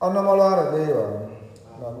Onomolare dewa.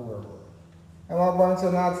 Ema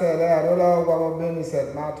bonso na tele arola gwa mo beni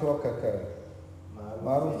set ma to keke.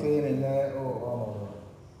 Maru fe ni ne o.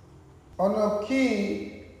 Ono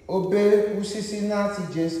ki obe usisi na ti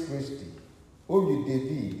Jesus Christ. Obi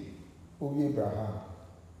David, obi Abraham.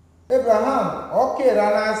 Abraham okera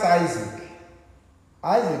na Isaac.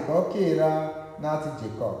 Isaac okera na ti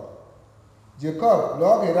Jacob. Jacob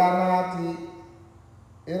lo era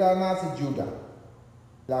na ti Judah.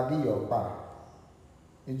 Lagi yopa.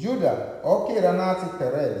 Judah okera na ti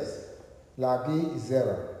Perez. Lagi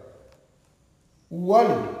Zerah.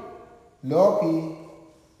 Wali loki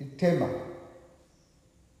Tema.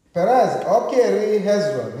 Perez okeri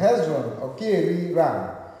Hezron. Hezron okeri Ram.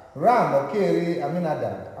 Ram okeri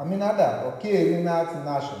Aminadab. Aminadab okeri nati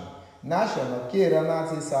Nashon. Nashon okera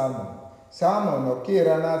nati Salmon. Salmon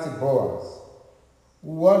okera nati Boaz.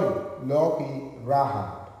 Wali loki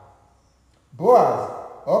Rahab. Boaz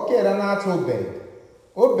okera nati Obed.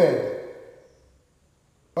 Obed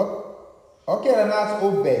okera nati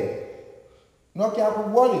Obed. Nokia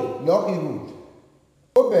Wali loki Ruth.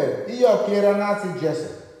 Obed iyo okera nati Jesse.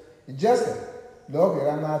 Jesse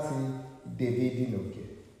okera nati David noke.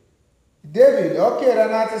 David okera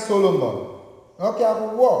nati Solomon. Nokia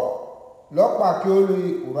lokpa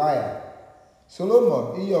kioli Uriah.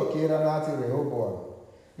 Solomon iyo okera nati Rehoboam.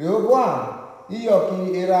 Rehoboam iyo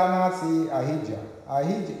okera nati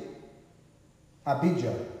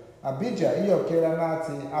Abijah. Abijah iyo okera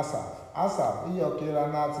nati Asaph. Asaph iyo okera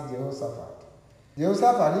nati Jehoshaphat.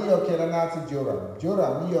 Jehoshaphat iyo okera nati Joram.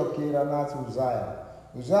 Joram iyo okera nati Uzziah.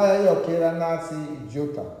 Uzziah iyo okera nati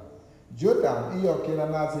Jotam. Jotam iyo okera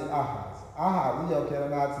nati Ahaz. Ahaz iyo okera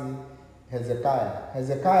nati Hezekiah.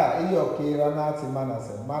 Hezekiah iyo okera nati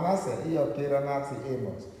Manasseh. Manasseh iyo okera nati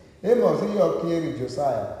Amos. Amos iyo okeri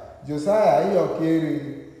Josiah. Josiah iyo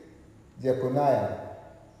okeri Jeconiah.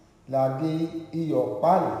 Lagi iyo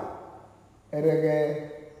pali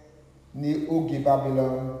erege ni ogi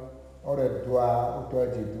Babylon ore dua uto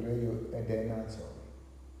jidure yo edenato.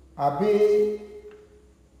 Abi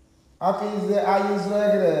afize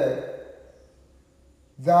ayizregre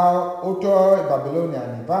za uto Babylonia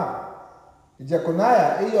niba.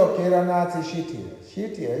 Jeconiah iyo kera nati Shitia.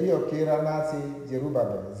 Shitia iyo kera nati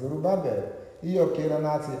Jerubabel. Jerubabel iyo kera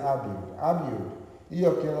nati Abiud. Abiud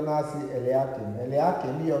iyo kera nati Eliakim.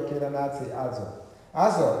 Eliakim iyo kera nati Azor.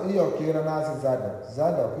 Azor iyo kera nati Zadok.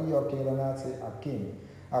 Zadok iyo kera nati Akim.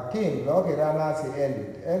 Akim lokera nati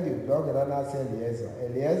Eliud. Eliud lokera nati Eliezer.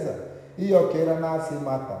 Eliezer iyo kera nati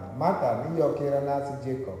Matan. Matan iyo kera nati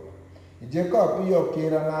Jacob. Jacob iyo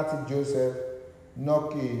kera nati Joseph.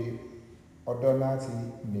 Noki odonati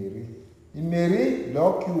Mary. Mary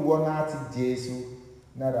loki wonati Jesu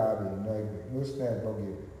narabi noigbe. Nusne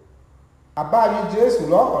bogi. Abayi Jesu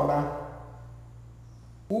lokona.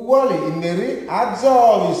 Uwoli Mary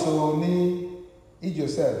azoli so ni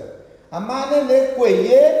Joseph. Amane le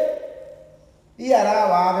kweye iyara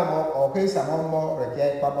wa ave mo oke samomo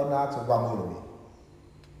reke pabona to gwamulumi.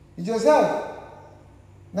 Joseph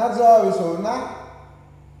nazoli so na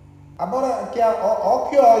abora kia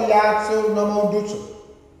okyo ya to no mo dutu.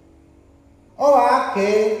 O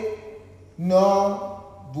ake no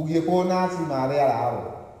bugyepo na ti Maria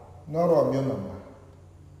lawo. No Romeo mama.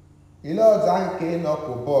 Ilo zanke no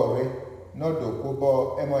kubore no do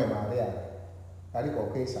kubo emo Maria. Kali ko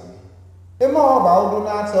ke sami. Emo ba odu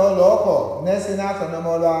na to loko nesi na to no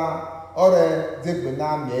mo la ore zegbe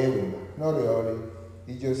na miewu no re ore.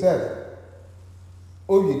 Joseph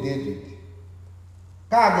oyi David.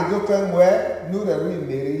 Ka ge do fenwe nu re ri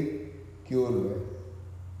Mary ki olwe.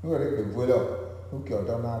 Nu re ke volo o ki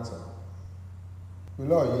odo na to.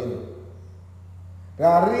 Ulo yelo.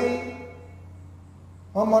 Rari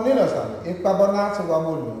ọmọ nínú sàn ìpabọ́nà tí wọ́n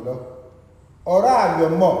mú lò lọ ọ̀rọ̀ àyọ̀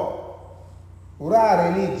mọ̀ ọ̀rọ̀ àrẹ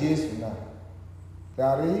ní Jésù náà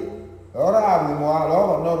rari ọ̀rọ̀ àrùmọ̀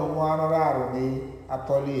àlọ́wọ̀ náà rùmọ̀ ọ̀rọ̀ àrùn ní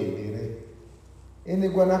atọ́lé èdèrè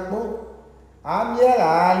ẹnigbọ́nàpọ̀ àmìẹ̀rẹ̀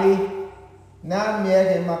àálí náà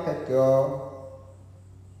mìẹ̀rẹ̀ má kẹ̀kẹ́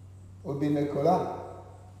obìnrinkola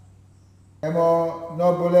ẹmọ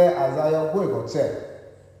nọ́bùlẹ̀ àzáyọ̀gbó ìbọ̀tẹ̀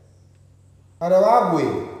ọ̀rọ̀ àgbè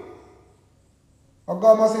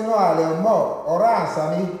ọgọ́mọ sínú ààrẹ ọmọ ọ̀rọ̀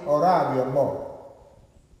àsáni ọ̀rọ̀ àbí ọmọ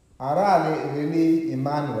ara àlè ìrẹ̀lẹ̀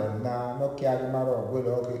Emmanuel na lọ́kẹ́ agbára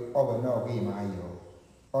ọ̀gbẹ́lẹ̀ ọ̀gbẹ́ náà ọ̀gbẹ́ ìmọ̀ ayọ̀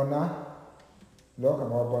ọ̀nà lọ́kàn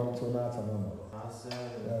ọgbọ́n tó náà tẹ̀lé ọmọ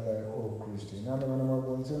ẹ̀rẹ̀ ó Kristi náà lọ́wọ́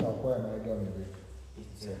ọgbọ́n tó náà kọ́ ẹ̀mọ́ ẹgbẹ́ mi rẹ̀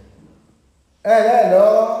ẹ̀rẹ̀ lọ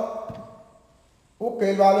ụka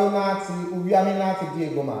elu nati uwiami nati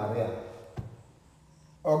Diego Maria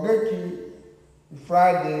ogeki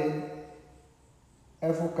Friday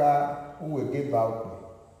efuka uwege baukwe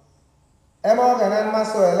emo ganan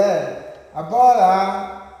maso ele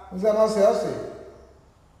abola uzemo se ose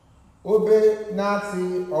obe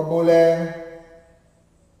nati obole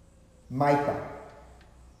maika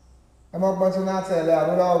emo gbonti nati ele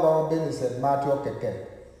abula ogo be ni se mati okeke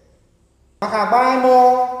maka gba mo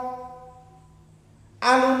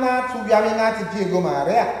anu na tu biami nati Diego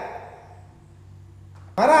Maria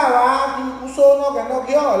ara wa ki uso no gano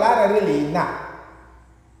ki o la re le na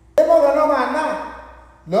emo gano ma na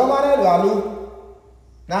lo mare lo alu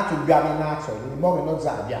na tu biami na so ni mo gano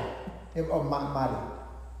za bia e o ma mali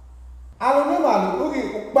alu ni malu ugi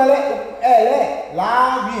upale ele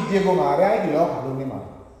la bi Diego Maria ki lo alu ni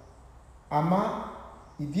malu ama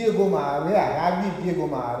Diego Maria ga bi Diego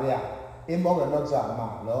Maria e mo gano za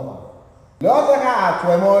ma lo ma lo za ka atu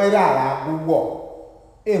e mo ira la buwo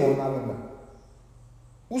e mo na lo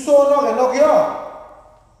uso no ke no kyo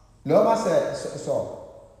lo ma se so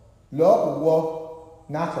lo wo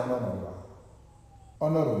na so no no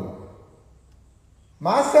onoro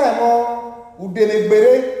ma se mo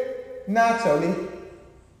udelegbere na chole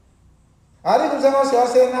ari tu se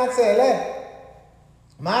se na tele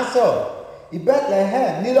ma so i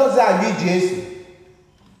Bethlehem ni lo za bi Jesu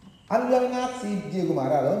anu na ti Diego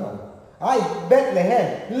Maria lo no ai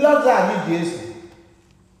Bethlehem lo za bi Jesu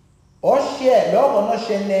o share lo no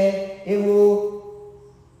shene ewo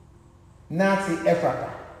nati Efrata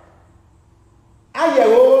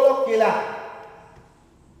ayewo lo kila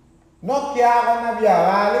no kia ona bia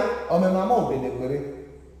wale o me mama o bele pere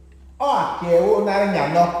o akewo na nya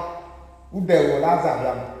no udewo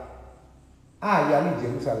Lazarus yam ya ni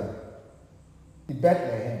Jerusalem i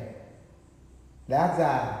Bethlehem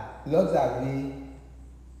Lazarus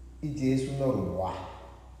i Jesu no ruwa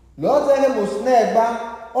Lazarus mo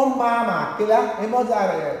snegba o mama kila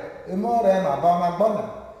emore ma ba ma bona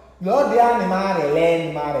lo di ani mare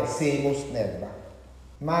len mare semo sneba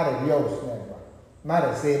mare dio sneba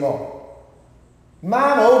mare semo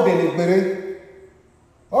mama o delegbere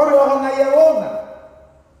ori o na ye wona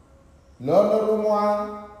lo no rumwa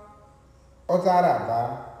o tara ba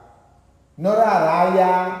no ra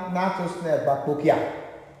ya na to sneba pokia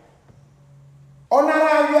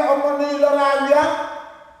onara ya o mo ni lo ra ya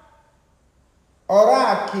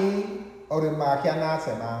ora ki ore ma ki ana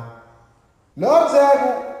sema lo zebu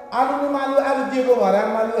alu ni malu alu Diego Maria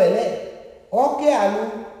malu ele o ke alu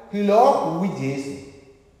ki lo ku wi Jesu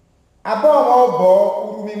abo mo bo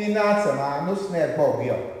uru mi na sema no sne bo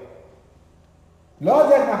bio lo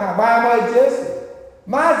ze ma ka ba mo Jesu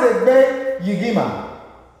ma ze gbe yigima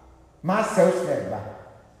ma se sne ba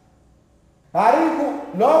ariku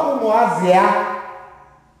lo ku mo azia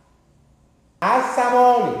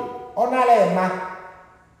asamoli onale ma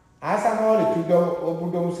asamoli tudo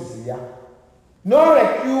obudom sisi ya no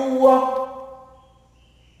rekiwo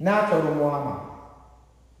na toru mo ama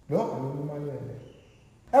lo alu ma le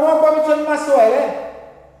e mo gbo mi to ma so ele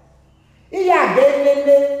iya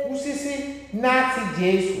gelele usisi na ti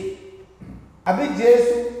Jesu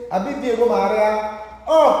abi Diego Maria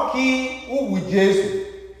o ki uwu Jesu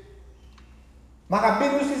maka bi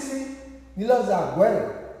usisi ni lo za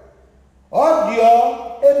gwere odio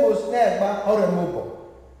emosnegba oremobo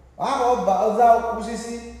aroba oza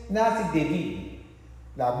usisi nati David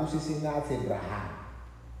la usisi nati Abraham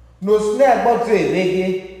no snegba to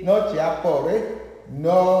elege no chi apore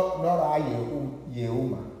no ra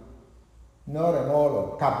yeuma no re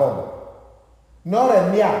molo kabon no re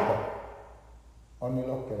miapo oni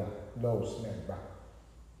lokela lo snegba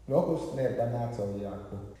loko snegba nato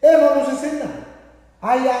yako e no usisi na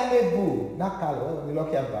aya nebu nakalo ni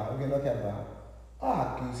lokia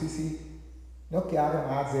ba ki sisi lokia ga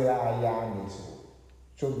mazera aya neso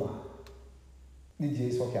choma ni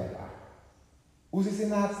Jesu kia ba usisi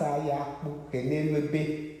na ta ya pu kenelu ebe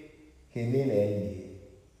kenele yi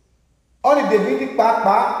oni David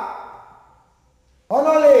papa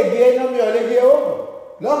ono le ge no mi ole ge o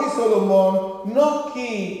loki Solomon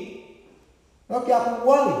nokia ku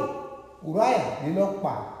wole Uriah ni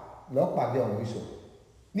lokpa de on wiso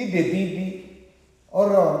ni David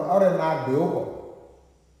ore na de obo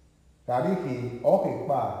tari ki o ke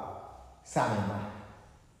pa sanema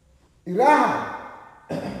iraha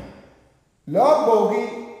lobogi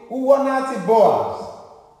uwonati Boaz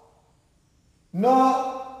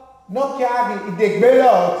no kiagi idegbele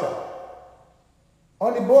ota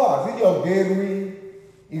oni Boaz ijo gerui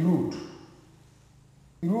irut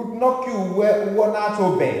no ki uwonati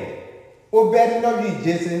Obed no li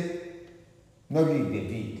Jesse no li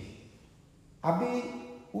David abi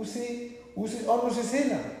usi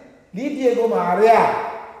onusisina li Diego Maria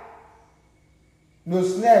no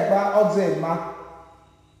sneba odzema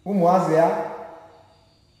umuazia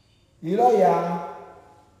ilo ya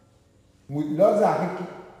loza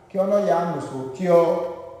ki ono ya nuso tio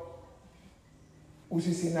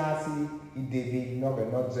usisi nasi idevi no be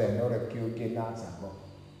no ze no re ki o ke na Etsako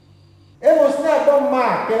e mo sna do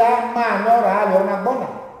ma ke la ma no ra lo na bona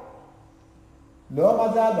lo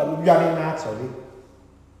ma za da lu ya ni na Etsako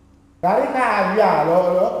dari ka ya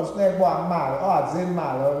lo usna bo ma o azin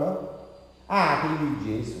ma lo a ki li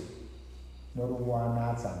Jesu no ru wa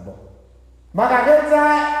na Etsako maka kenza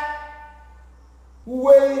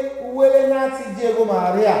uwele na ti Diego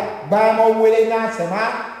Maria ba mo uwele na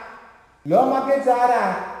sema lo ma ke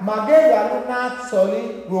zara magega lu na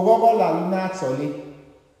soli rogogo la lu na soli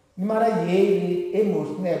ni mara ye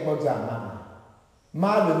emos na egbo jama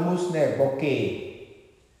ma lo emos na egbo ke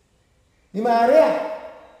ni Maria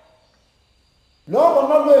lo ko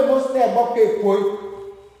no lo emos na egbo ke po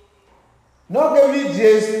no ke wi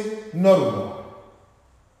Jesu no ru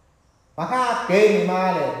maka ke ni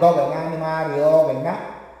male gogo na ni Mario venga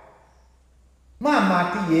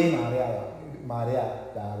mama ti ye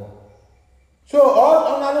Maria daro so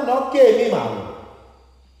on anu no ke mi male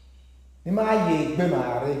ni ma ye gbe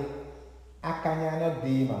mare akanya no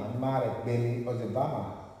di ma ni mare gbe ni o ze ba ma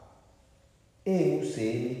e mu se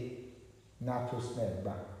ni na to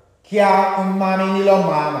sneba kia umami ni lo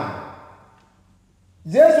mama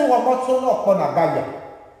Jesu wa motso no ko na gaya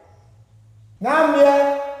na mie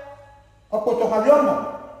okoto ka yomo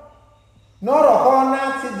noro ko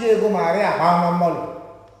na ti Diego Maria ha no molo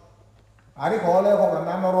ari ko le ko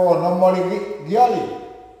na no ro no moli giali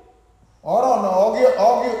oro no ogi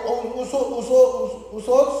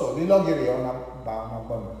uso li logiri ona ba na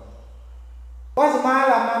bon pas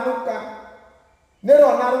mala manuka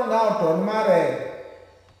nero naru na to mare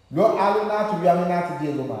lo alu na tu biami na ti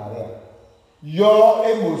Diego Maria yo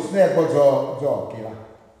emosne gojo kila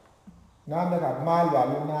na me ka malu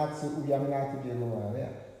alu na ti biami na ti Diego Maria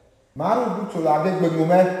maru buto la de gbegbo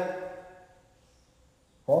me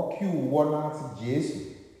o ki wo na ti Jesu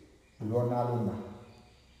lo na lu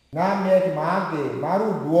na me ki mage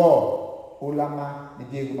maru duo ulama di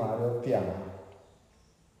Diego Maria piama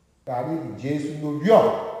tari di Jesu no yo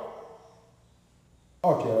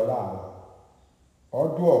o ke la o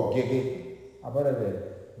duo gege abere de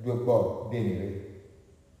duo denire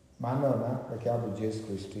manona perché abu Jesu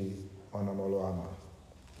Christi onamolo ama